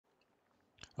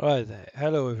Alright,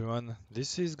 hello everyone.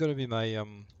 This is gonna be my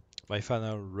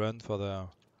final run for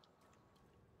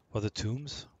the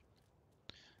tombs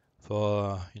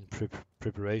for in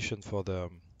preparation for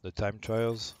the time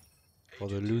trials for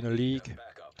the Lunar League.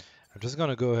 I'm just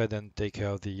gonna go ahead and take care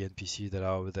of the NPC that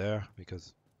are over there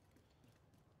because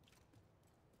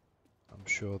I'm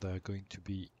sure they're going to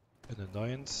be an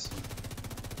annoyance.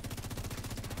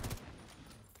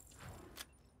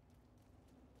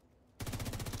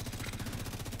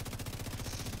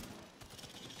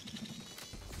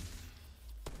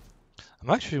 I'm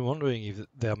actually wondering if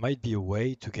there might be a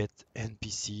way to get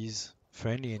NPCs,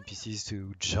 friendly NPCs,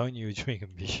 to join you during a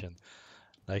mission.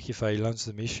 Like if I launch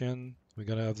the mission, we're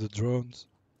gonna have the drones.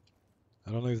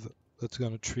 I don't know if that's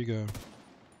gonna trigger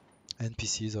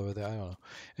NPCs over there, I don't know.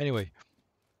 Anyway,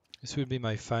 this will be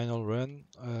my final run.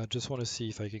 I just want to see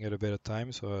if I can get a better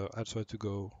time, so I'll try to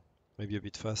go maybe a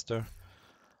bit faster.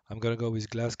 I'm gonna go with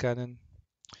glass cannon.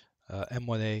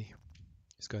 M1A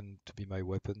is going to be my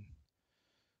weapon.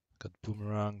 Got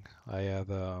boomerang. I have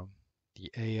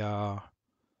the AR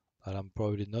that I'm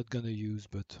probably not gonna use,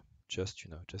 but just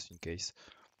just in case.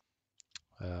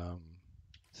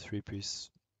 3-piece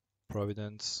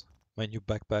Providence. My new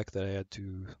backpack that I had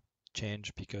to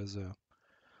change because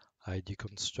I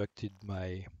deconstructed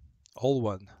my old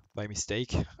one by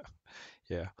mistake.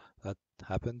 Yeah, that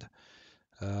happened.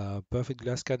 Perfect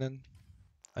glass cannon.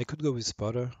 I could go with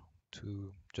spotter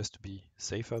just to be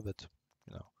safer, but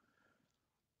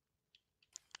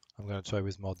I'm gonna try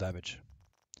with more damage.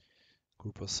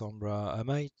 Group of Sombra. I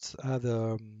might add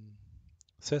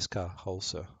Seska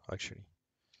also actually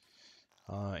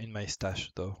in my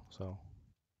stash though. So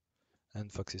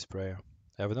and Foxy Sprayer.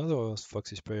 I have another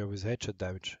Foxy Sprayer with headshot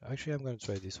damage. Actually, I'm gonna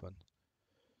try this one.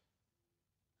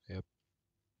 Yep.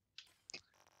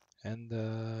 And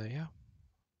yeah,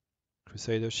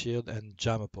 Crusader Shield and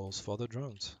Jammer Pulse for the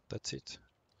drones. That's it.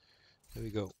 Here we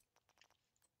go.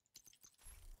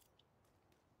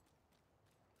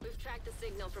 We've tracked the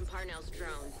signal from Parnell's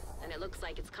drone, and it looks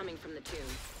like it's coming from the tomb.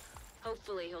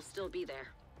 Hopefully he'll still be there.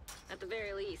 At the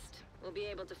very least, we'll be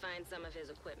able to find some of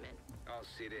his equipment. I'll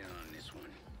sit in on this one,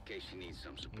 in case you need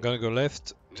some support. I'm gonna go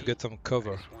left to get some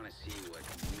cover. I just want to see what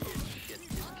weird shit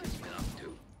this kid's been up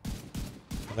to.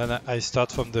 And then I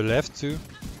start from the left too.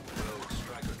 Rogue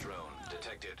striker drone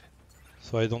detected.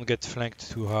 So I don't get flanked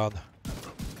too hard.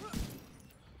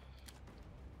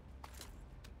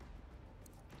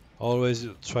 Always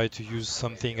try to use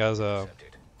something as a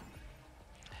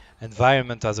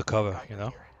environment as a cover, you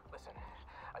know.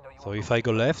 So if I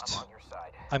go left,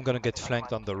 I'm gonna get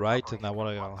flanked on the right, and I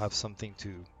want to have something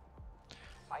to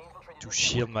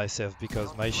shield myself,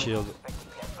 because my shield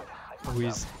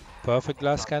with perfect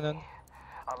glass cannon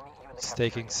is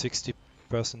taking 60%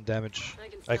 damage,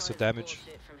 extra damage,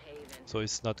 so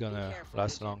it's not gonna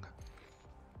last long.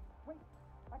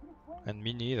 And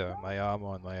me neither. My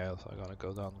armor and my health are gonna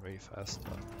go down really fast.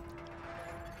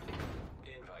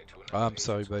 I'm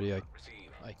sorry, buddy. I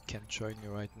can't join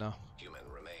you right now. Human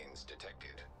remains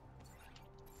detected.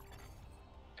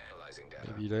 Analyzing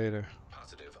data. Maybe later.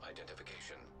 Positive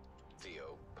identification.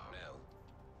 Theo Parnell,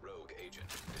 rogue agent,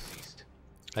 deceased.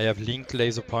 I have linked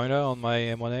laser pointer on my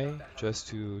M1A just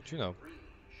to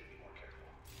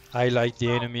highlight the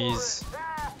enemies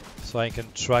so I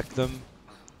can track them.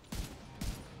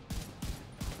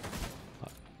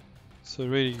 It's a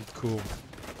really cool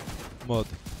mod.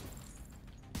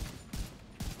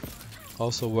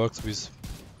 Also works with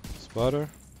spotter.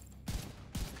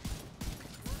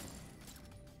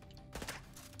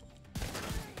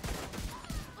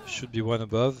 Should be one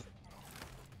above.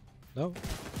 No?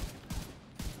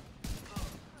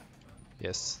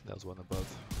 Yes, there's one above.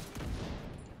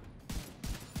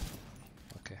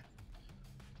 Okay.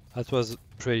 That was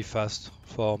pretty fast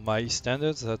for my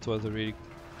standards. That was a really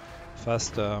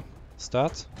fast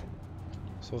start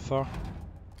so far.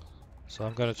 So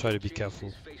I'm gonna try to be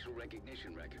careful. Facial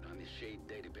recognition record on the Shade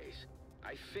database.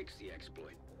 I fixed the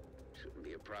exploit. Shouldn't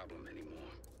be a problem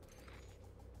anymore.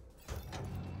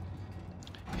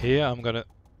 Here I'm gonna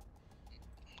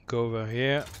go over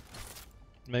here,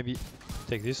 maybe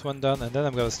take this one down, and then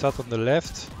I'm gonna start on the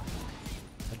left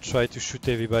and try to shoot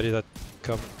everybody that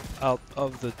come out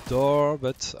of the door,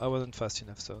 but I wasn't fast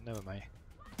enough, so never mind.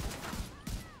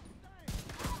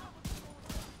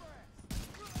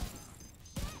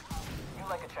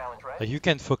 Like you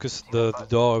can focus the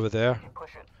door over there,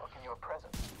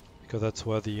 because that's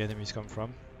where the enemies come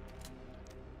from.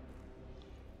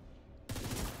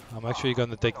 I'm actually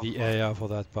gonna take the AR for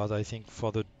that part. I think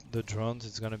for the drones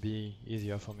it's gonna be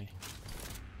easier for me.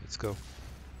 Let's go.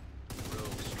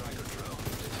 Rogue striker drone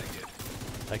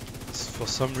detected. Like because for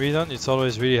some reason it's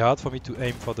always really hard for me to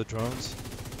aim for the drones,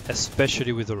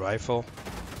 especially with the rifle.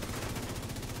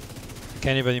 I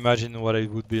can't even imagine what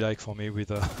it would be like for me with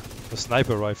a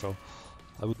sniper rifle.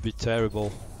 That would be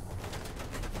terrible.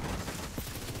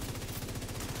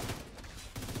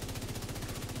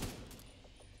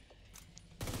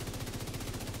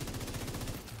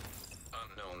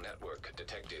 Unknown network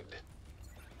detected.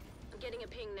 I'm getting a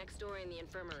ping next door in the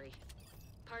infirmary.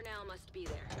 Parnell must be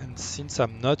there. And since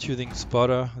I'm not using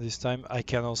spotter this time, I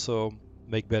can also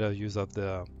make better use of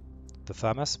the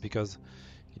FAMAS because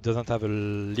it doesn't have a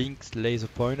linked laser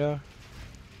pointer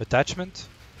attachment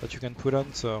that you can put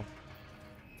on, so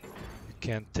you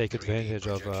can take 3D advantage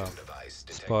of projection device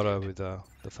spotter detected. with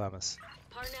the FAMAS.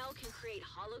 Parnell can create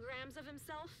holograms of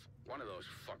himself? One of those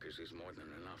fuckers is more than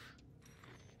enough.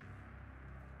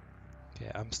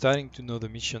 Okay, I'm starting to know the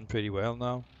mission pretty well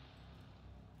now.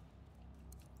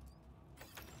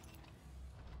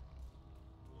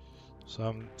 So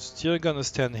I'm still gonna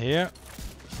stand here.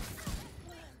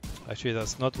 Actually,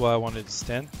 that's not where I wanted to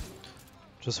stand.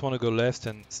 Just want to go left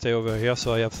and stay over here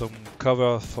so I have some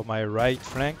cover for my right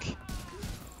flank.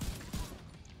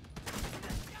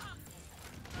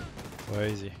 Where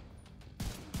is he?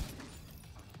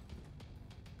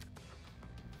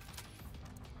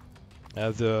 I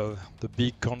have the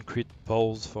big concrete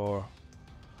poles for.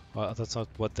 Well, that's not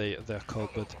what they're called,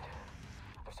 but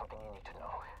There's something you need to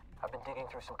know. I've been digging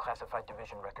through some classified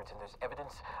division records, and there's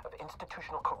evidence of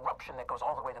institutional corruption that goes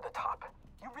all the way to the top.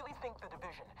 You really think the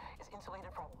division is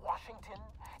insulated from Washington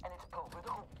and its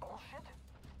political bullshit?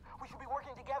 We should be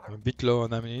working together. I'm a bit low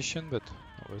on ammunition, but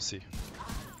we'll see.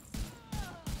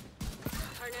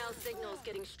 Parnell's signal's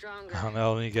getting stronger. And I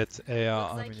only get AR Looks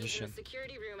like he's in ammunition. the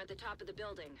security room at the top of the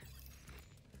building.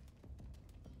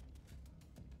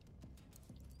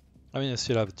 I mean, I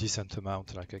still have a decent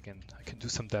amount. Like I can do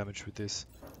some damage with this.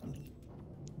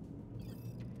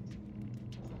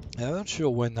 I'm not sure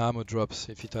when ammo drops,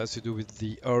 if it has to do with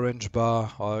the orange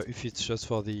bar or if it's just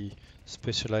for the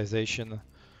specialization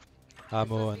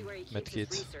ammo This must be and where he keeps his medkit.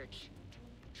 research.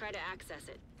 Try to access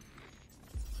it.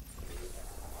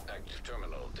 Active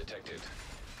terminal detected.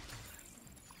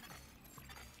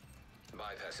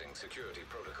 Bypassing security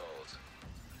protocols.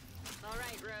 All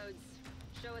right, Rhodes.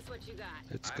 Show us what you got.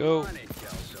 Let's I'm go. on it,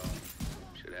 Kelso.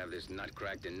 Should have this nut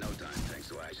cracked in no time, thanks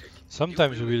to Isaac.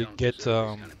 Sometimes You you really will don't get deserve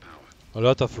this kind of power. a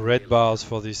lot of red bars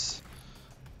for this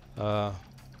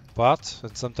part,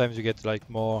 and sometimes you get like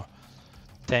more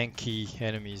tanky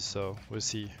enemies, so we'll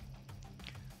see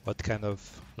what kind of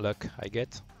luck I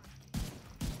get.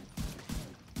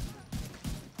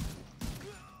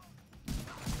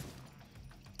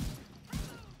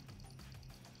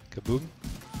 Kaboom.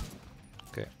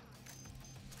 Okay.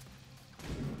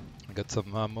 I got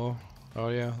some ammo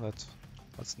earlier,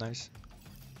 that's nice.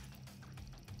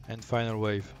 And final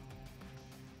wave.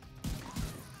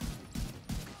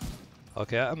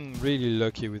 Okay, I'm really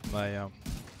lucky with my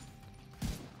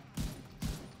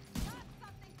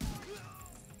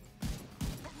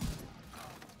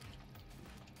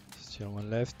still one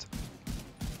left.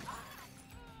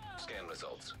 Scan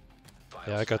results.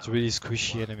 Yeah, I got really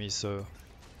squishy enemies, so it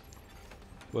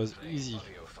was Playing easy.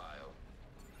 audio file.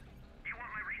 You want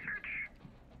my research?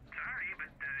 Sorry, but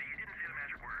you didn't say the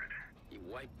magic word. He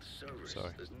wiped the servers.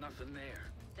 Sorry. There's nothing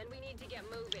there. Then we need to get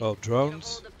moving. Oh, Get a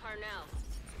drones. hold of Parnell.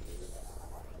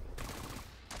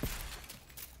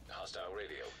 Hostile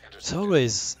radio It's intercepted.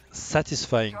 always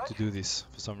satisfying to do this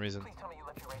for some reason. Please tell me you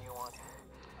left your radio on.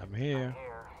 I'm I'm here.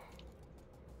 here.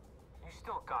 You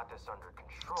still got this under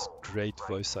control. It's great right?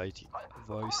 voice Of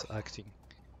course. acting.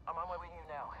 I'm on my way to you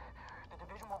now. The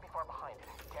division won't be far behind.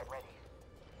 Get ready.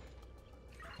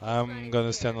 I'm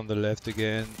gonna stand on the left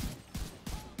again.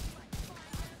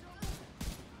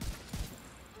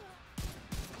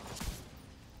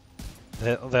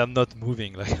 They're not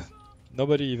moving, like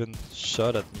nobody even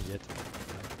shot at me yet.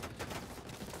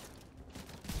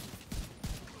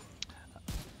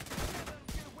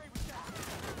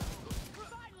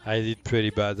 I did pretty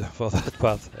bad for that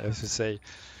part, I have to say.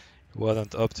 It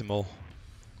wasn't optimal.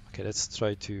 Okay, let's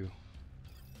try to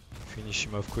finish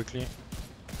him off quickly.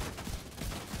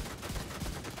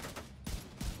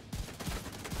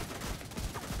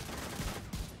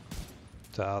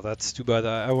 Ah, that's too bad.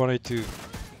 I wanted to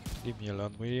leave me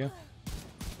alone, will you?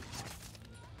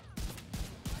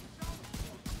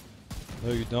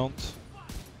 No, you don't.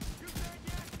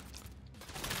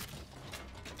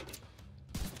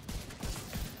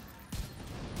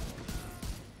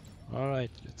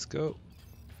 Alright, let's go.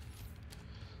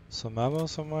 Some ammo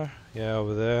somewhere? Yeah,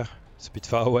 over there. It's a bit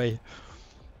far away.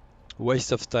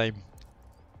 Waste of time.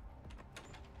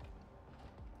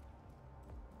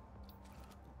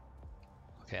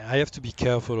 I have to be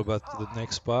careful about the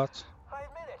next part. I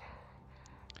admit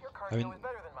it. Your I cardio mean, is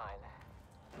better than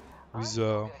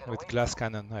mine. with glass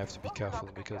cannon, I have to be Look, you're not careful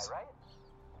the good guy, because right?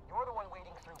 You're the one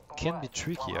wading through it can be blood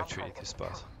tricky while I'm actually trying to get this the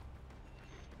part. truth.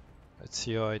 Let's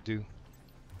see how I do.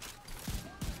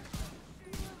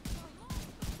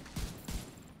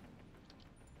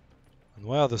 And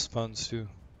where are the spawns too?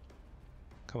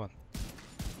 Come on.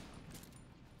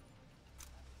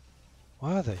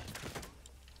 Where are they?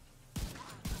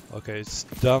 Okay, it's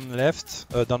down left,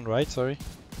 down right, sorry.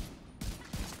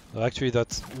 Actually,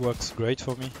 that works great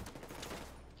for me.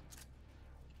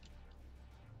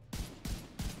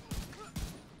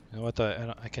 You know what?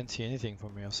 I can't see anything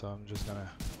from here, so I'm just gonna.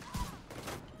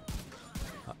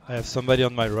 I have somebody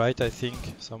on my right, I think,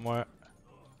 somewhere.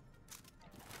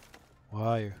 Where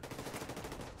are you?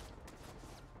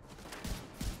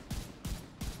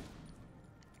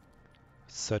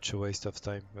 Such a waste of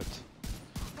time, but.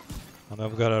 And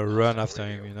I've gotta run after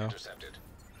him, you know. Intercepted.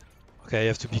 Okay, I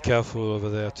have to be careful over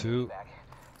there too. Back.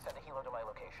 Send a helo to my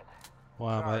location.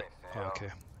 Why am I? Sorry, Oh, Theo. okay.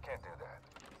 Can't do that.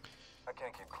 I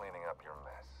can't keep cleaning up your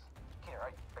mess. Keener, are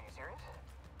you serious?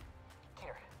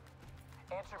 Keener,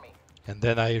 answer me. And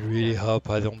then I really hope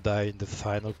I don't die in the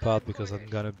final part because I'm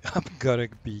gonna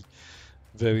be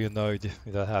very annoyed if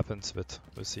that happens, but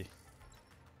we'll see.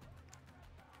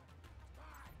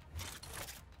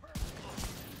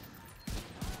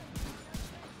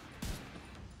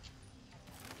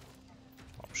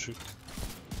 Oh shoot.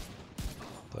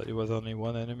 Thought it was only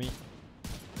one enemy.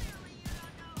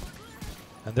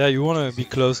 And there you wanna be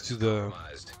close to the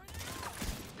Compromised.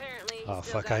 Apparently, he's oh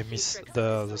still fuck, got I a few missed tricks up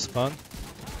the his sleeve. spawn.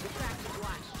 Retract his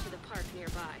watch to the park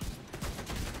nearby.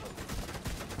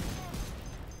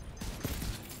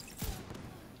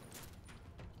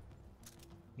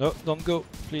 No, don't go,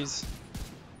 please.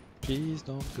 Please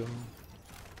don't go.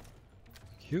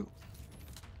 Thank you.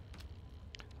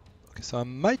 Okay, so I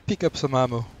might pick up some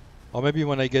ammo. Or maybe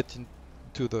when I get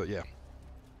into the... yeah.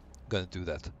 I'm gonna do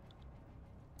that.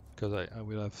 Because I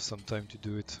will have some time to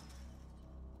do it.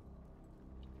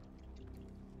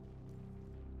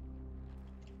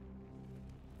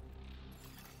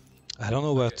 I don't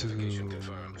know where Identification to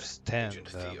confirmed. stand. Agent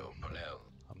Theo Parnell.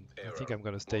 I think I'm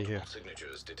gonna stay here. Multiple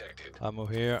signatures detected. Ammo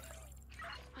here.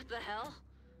 What the hell?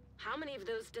 How many of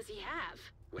those does he have?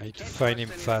 When I you need to can't find him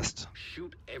trust anyone, fast.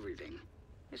 Shoot everything.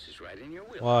 This is right in your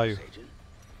wheelhouse, Where are you? Agent.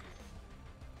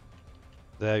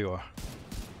 There you are.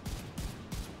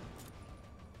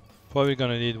 Probably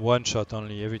gonna need one shot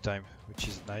only every time, which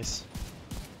is nice.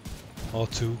 Or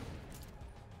two.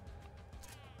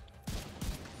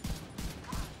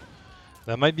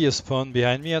 There might be a spawn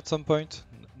behind me at some point.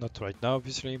 Not right now,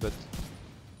 obviously, but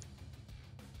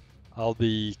I'll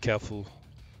be careful.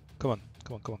 Come on,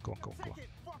 come on, come on, come on, come on, come on.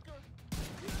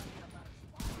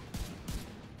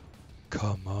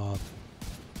 Come on.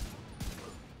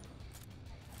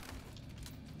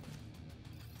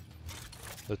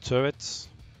 The turrets.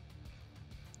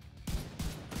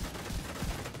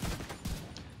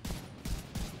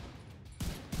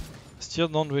 Still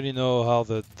don't really know how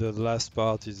the last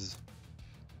part is.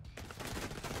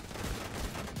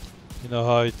 You know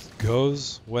how it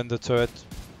goes when the turret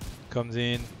comes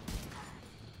in.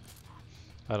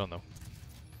 I don't know.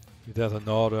 If there's an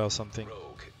order or something.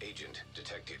 Rogue agent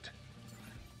detected.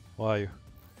 Why are you?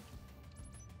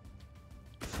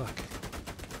 Fuck.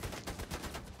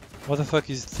 What the fuck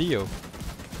is Theo?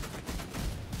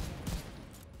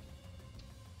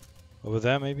 Over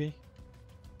there maybe?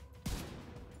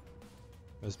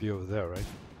 Must be over there, right?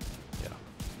 Yeah.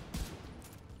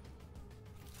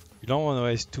 You don't want to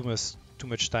waste too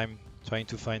much time trying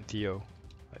to find Theo,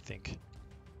 I think.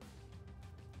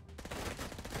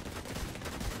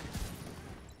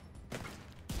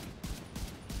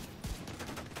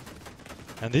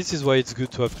 And this is why it's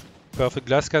good to have perfect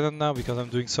glass cannon now, because I'm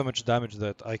doing so much damage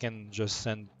that I can just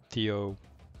send Theo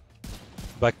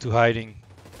back to hiding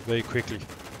very quickly.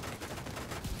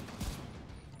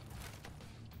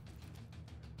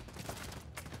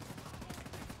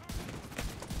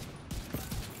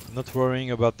 I'm not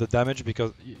worrying about the damage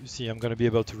because you see I'm gonna be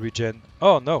able to regen.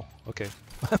 Oh no, okay.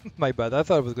 My bad, I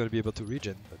thought I was gonna be able to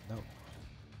regen, but no.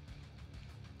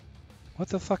 What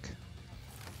the fuck?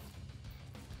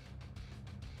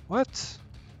 What?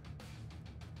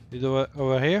 Is it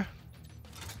over here?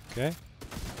 Okay.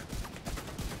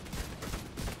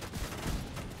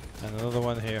 And another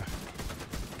one here.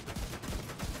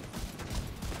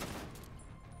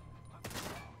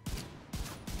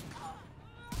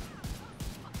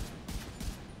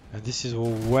 And this is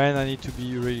when I need to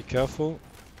be really careful.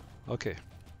 Okay.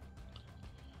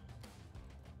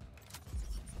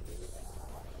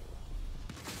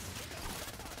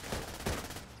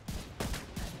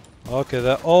 Okay,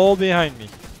 they're all behind me.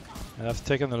 And I've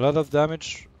taken a lot of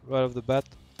damage right off the bat.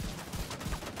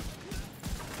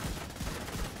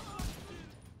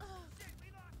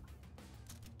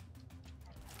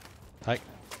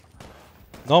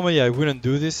 Normally I wouldn't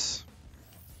do this,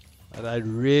 and I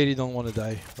really don't want to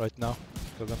die right now,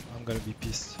 because I'm gonna be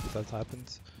pissed if that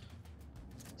happens.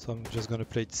 So I'm just gonna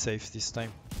play it safe this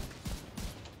time.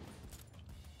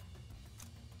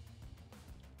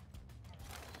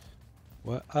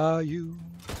 Where are you?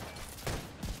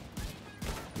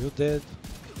 You're dead.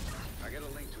 I got a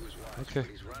link to his watch, Okay. but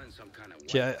he's running some kind of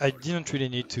Yeah, I web didn't really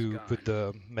need protocol to on his put gun.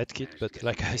 the medkit, Managed to but get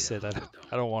like some I data said, off it, though.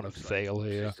 I don't want to Looks like fail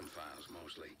here. system files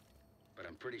mostly. But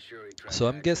I'm pretty sure he tried So to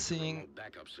I'm access a guessing remote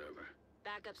backup server.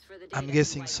 Backups for the I'm data he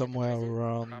guessing wiped at the somewhere prison?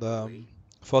 around Probably.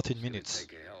 14 It's gonna minutes.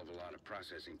 take a hell of a lot of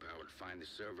processing power to find the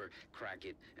server, crack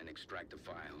it, and extract the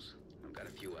files. I've got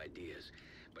a few ideas,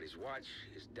 but his watch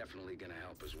is definitely gonna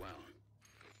help as well.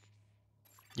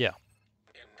 Yeah,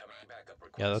 Incoming backup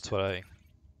yeah, that's request. what I...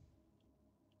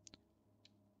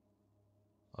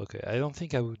 Okay, I don't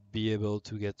think I would be able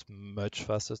to get much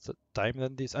faster time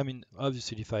than this. I mean,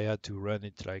 obviously if I had to run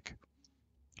it like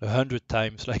 100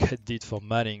 times like I did for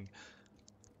Manning,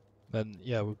 then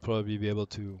yeah, I would probably be able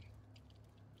to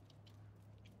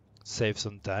save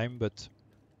some time, but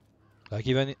like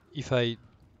even if I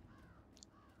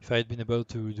had been able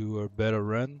to do a better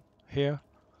run here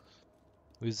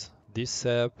with this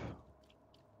setup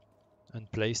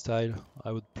and playstyle,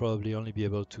 I would probably only be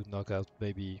able to knock out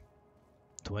maybe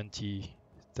 20,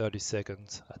 30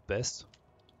 seconds at best.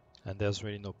 And there's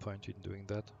really no point in doing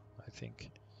that, I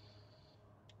think.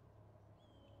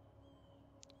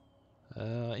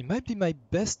 It might be my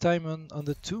best time on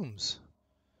the tombs.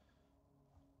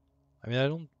 I mean, I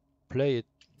don't play it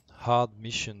hard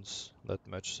missions that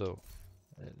much, so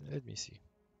let me see.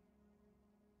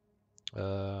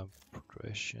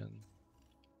 Progression.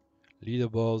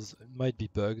 Leaderboards might be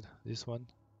bugged, this one.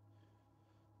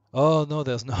 Oh no,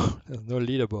 there's no there's no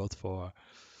leaderboard for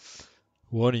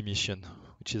one emission,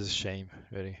 which is a shame,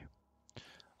 really.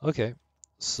 Okay,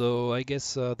 so I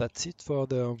guess that's it for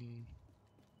the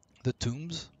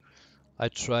tombs. I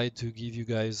tried to give you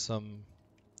guys some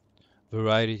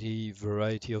variety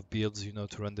of builds, you know,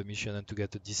 to run the mission and to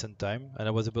get a decent time. And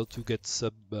I was able to get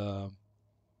sub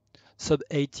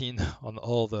 18 on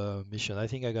all the mission. I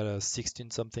think I got a 16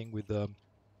 something with the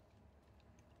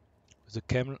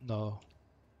camera. No,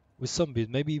 with some build,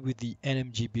 maybe with the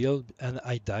NMG build, and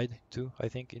I died too, I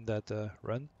think, in that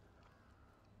run.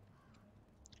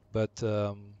 But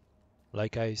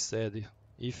like I said,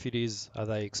 if it is as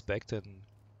I expect and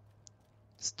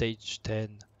stage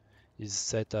 10 is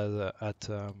set at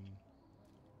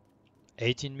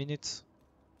 18 minutes,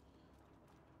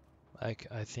 I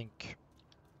think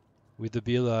with the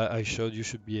build I showed you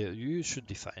should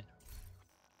be fine.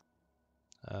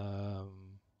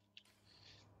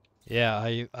 Yeah,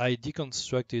 I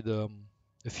deconstructed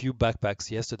a few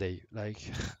backpacks yesterday. Like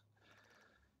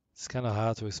it's kind of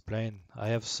hard to explain. I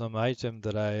have some item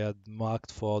that I had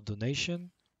marked for donation.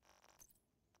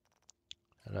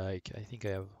 Like I think I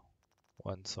have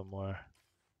one somewhere.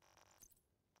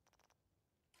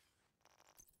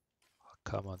 Oh,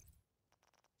 come on.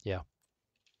 Yeah.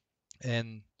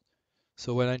 And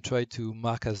so when I try to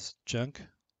mark as junk,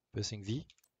 pressing V,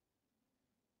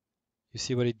 you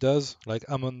see what it does? Like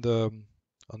I'm on the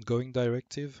ongoing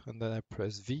directive and then I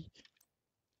press V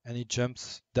and it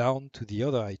jumps down to the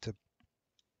other item.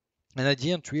 And I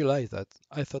didn't realize that.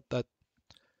 I thought that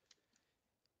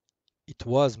it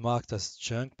was marked as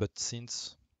junk, but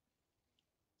since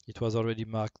it was already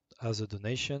marked as a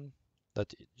donation,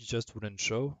 that it just wouldn't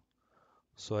show.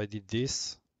 So I did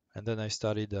this, and then I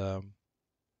started to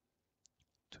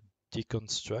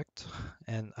deconstruct,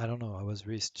 and I don't know, I was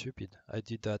really stupid. I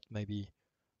did that maybe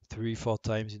 3, 4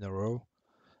 times in a row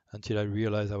until I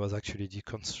realized I was actually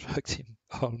deconstructing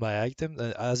all my items.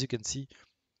 And as you can see,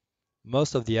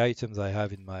 most of the items I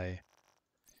have in my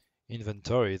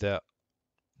inventory, they're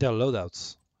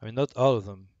loadouts. I mean, not all of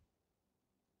them,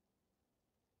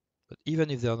 but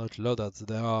even if they're not loadouts,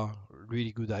 they are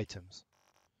really good items.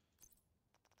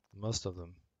 Most of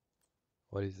them.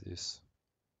 What is this?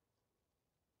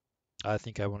 I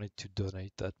think I wanted to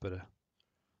donate that, but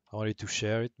I wanted to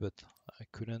share it, but I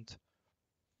couldn't.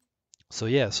 So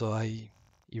yeah, so I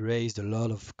erased a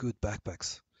lot of good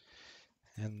backpacks.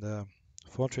 And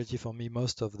fortunately for me,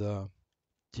 most of the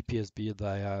TPS build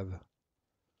I have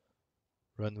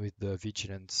run with the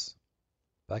Vigilance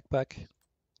backpack,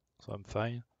 so I'm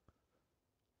fine.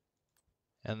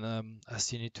 And I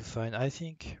still need to find.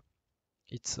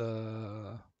 It's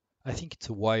a, I think it's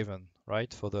a Wyvern,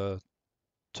 right, for the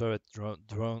turret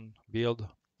drone build.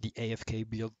 the AFK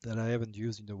build that I haven't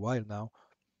used in a while now.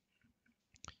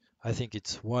 I think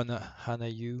it's one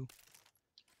Hanayu.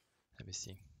 Let me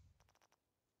see.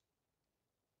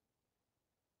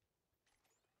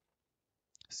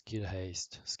 Skill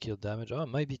haste, skill damage. Oh,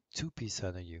 maybe 2-piece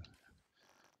Hanayu.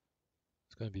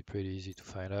 It's gonna be pretty easy to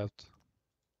find out.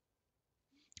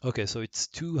 Okay, so it's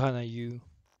 2 Hanayu,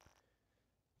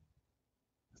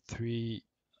 3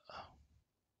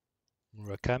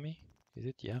 Murakami. Is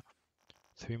it? Yeah.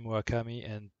 3 Murakami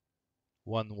and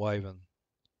 1 Wyvern.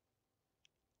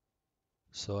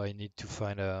 So I need to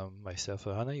find myself a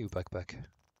Hanayu backpack.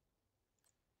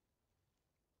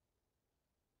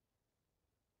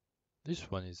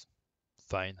 This one is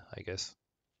fine, I guess.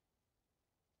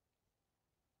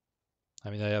 I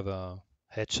mean, I have a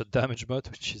headshot damage mod,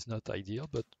 which is not ideal,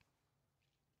 but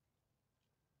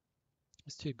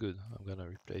it's still good. I'm gonna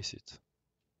replace it.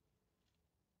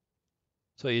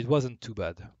 So it wasn't too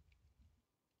bad.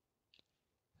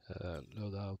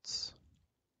 Loadouts.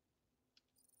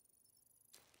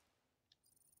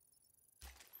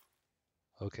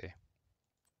 Okay.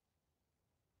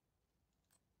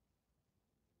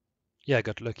 Yeah, I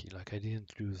got lucky. Like I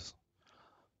didn't lose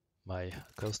my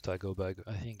Costa go bag.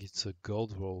 I think it's a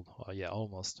gold roll. Oh, yeah,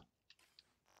 almost.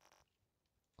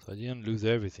 So I didn't lose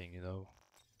everything, you know.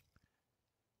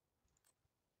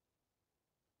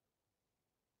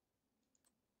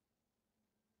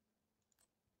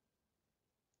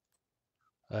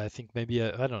 I think maybe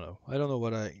I don't know. I don't know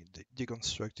what I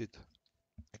deconstructed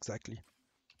exactly.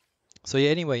 So yeah,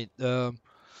 anyway,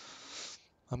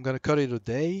 I'm gonna cut it a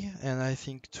day, and I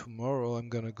think tomorrow I'm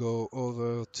gonna go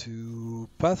over to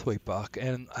Pathway Park,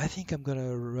 and I think I'm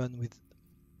gonna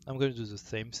do the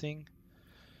same thing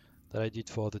that I did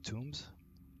for the tombs.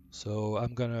 So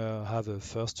I'm gonna have a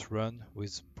first run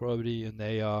with probably an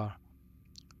AR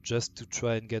just to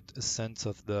try and get a sense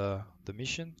of the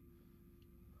mission,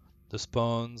 the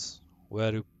spawns,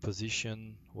 where to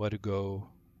position, where to go,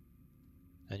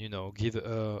 and you know, give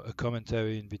a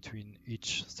commentary in between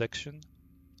each section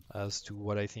as to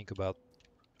what I think about,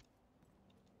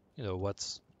 you know,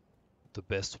 what's the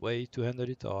best way to handle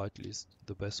it, or at least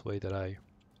the best way that I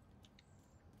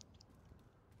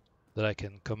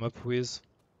can come up with.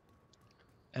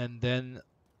 And then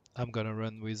I'm gonna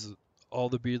run with all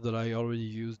the build that I already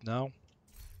used now.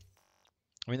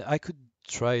 I mean, I could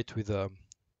try it with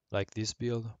like this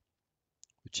build,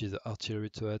 which is artillery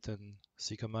turret and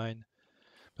seeker mine,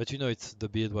 but you know, it's the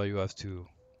build where you have to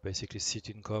basically sit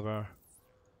in cover.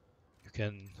 You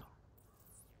can,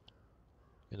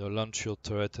 you know, launch your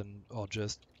turret and or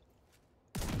just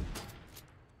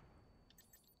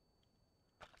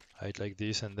hide like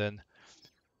this, and then,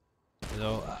 you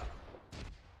know,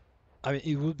 I mean,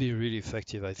 it would be really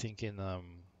effective, I think, in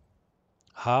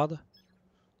hard,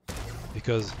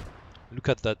 because look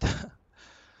at that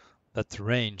that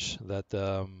range, that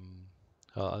I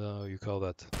don't know how you call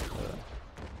that.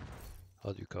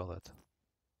 How do you call that?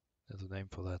 There's a name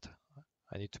for that.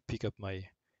 I need to pick up my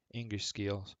English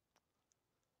skills.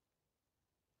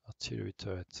 Artillery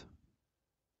turret.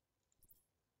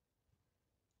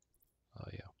 Oh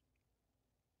yeah.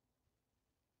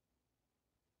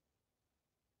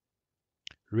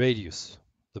 Radius.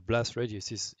 The blast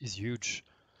radius is huge.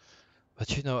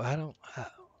 But you know, I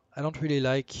don't really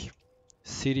like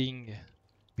sitting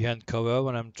behind cover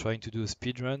when I'm trying to do a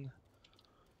speed run.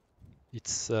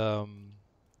 It's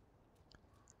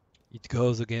it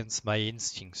goes against my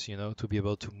instincts, you know, to be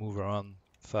able to move around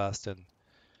fast. And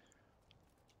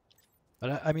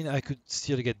but I mean, I could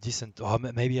still get decent. Or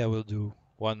maybe I will do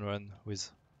one run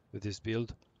with this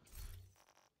build.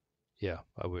 Yeah,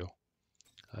 I will.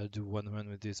 I'll do one run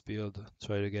with this build.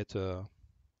 Try to get a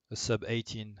sub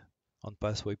 18 on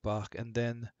Pathway Park, and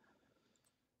then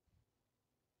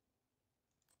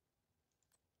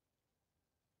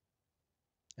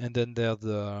there's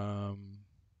the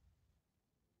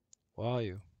where are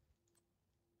you?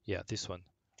 Yeah, this one,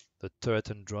 the turret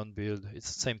and drone build.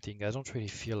 It's the same thing. I don't really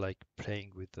feel like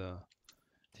playing with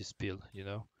this build, you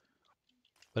know.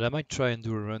 But I might try and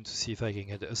do a run to see if I can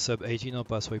get a sub 18 on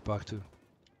Pathway Park 2.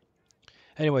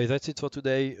 Anyway, that's it for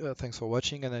today. Thanks for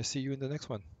watching, and I'll see you in the next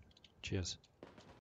one. Cheers.